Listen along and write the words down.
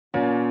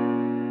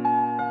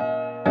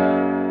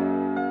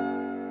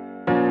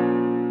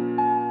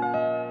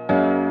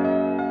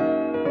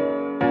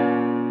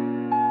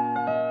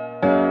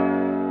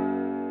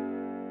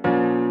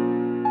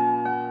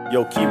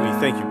Yo, Kiwi,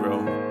 thank you, bro.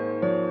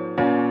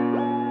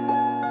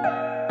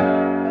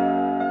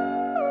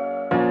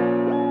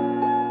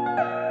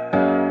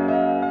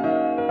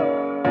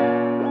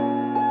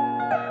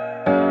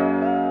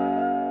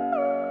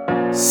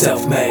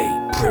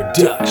 Self-Made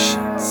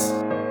Productions.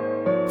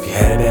 If you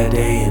had a bad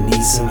day and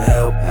need some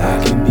help,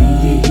 I can be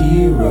your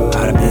hero.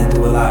 I done been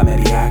through a lot,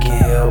 maybe I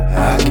can help.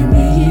 I can be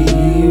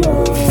your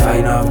hero. If you're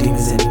fighting off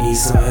demons and need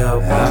some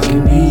help, I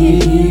can be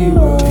your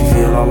hero. If you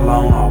feel all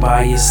alone, all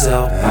by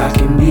yourself, I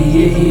can be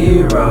your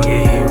hero.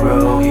 Your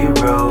hero,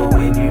 hero.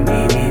 When you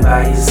need me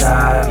by your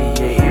side, I'll be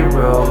your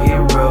hero,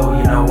 hero.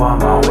 You know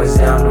I'm always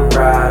down to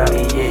ride. I'll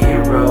be your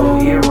hero,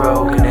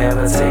 hero. Can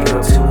never take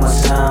up too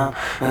much time.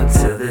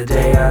 Until the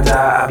day I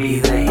die, I'll be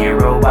the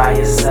hero by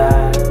your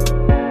side.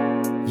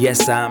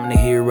 Yes, I'm the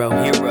hero.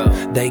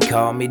 They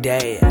call me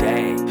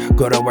dad.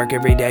 Go to work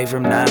every day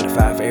from 9 to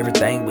 5 for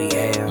everything we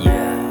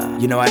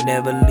have. You know I'd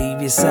never leave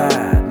your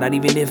side, not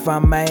even if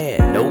I'm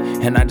mad. Nope.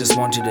 And I just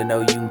want you to know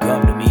you can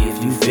come to me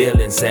if you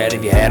feeling sad.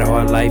 If you had a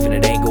hard life and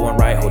it ain't going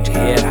right, hold your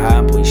head high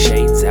and put your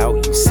shades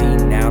out. You see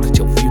now that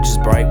your future's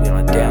bright. We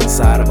on the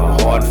downside of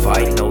a hard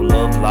fight. No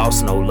love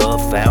lost, no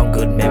love found.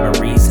 Good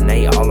memories and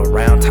they all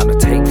around. Time to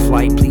take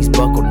flight, please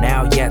buckle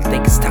now. Yeah, I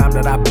think it's time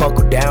that I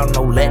buckle down.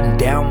 No letting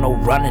down, no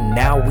running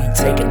now. We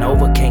taking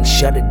over, can't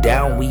shut it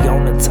down. We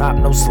on the top,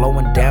 no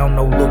slowing down,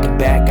 no looking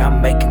back.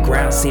 I'm making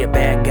ground. See a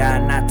bad guy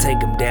and I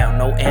take him down.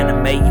 No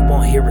anime, you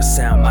won't hear a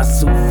sound. My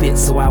suit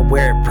fits, so I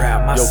wear it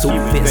proud. My suit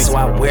fits, so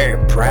I wear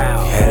it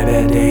proud. If you had a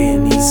bad day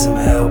and need some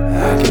help,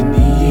 I can be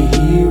your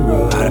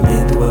hero. I done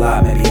been through a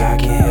lot, maybe I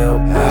can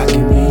help. I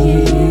can be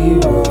your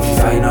hero. If you're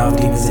fighting off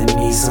demons and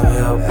need some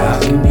help, I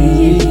can be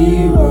your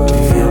hero. If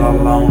you feel all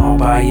alone, all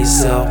by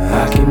yourself,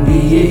 I can be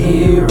your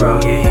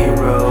hero. Your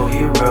hero,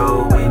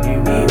 hero. When you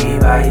need me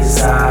by your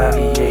side,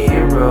 I'll be your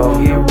hero,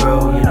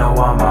 hero. You know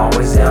I'm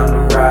always down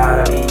to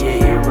ride. I'll be your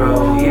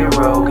hero,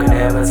 hero. Can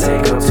never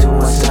take up too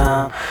much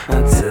time.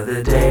 Until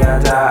the day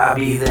I die, I'll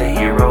be the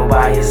hero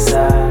by your side.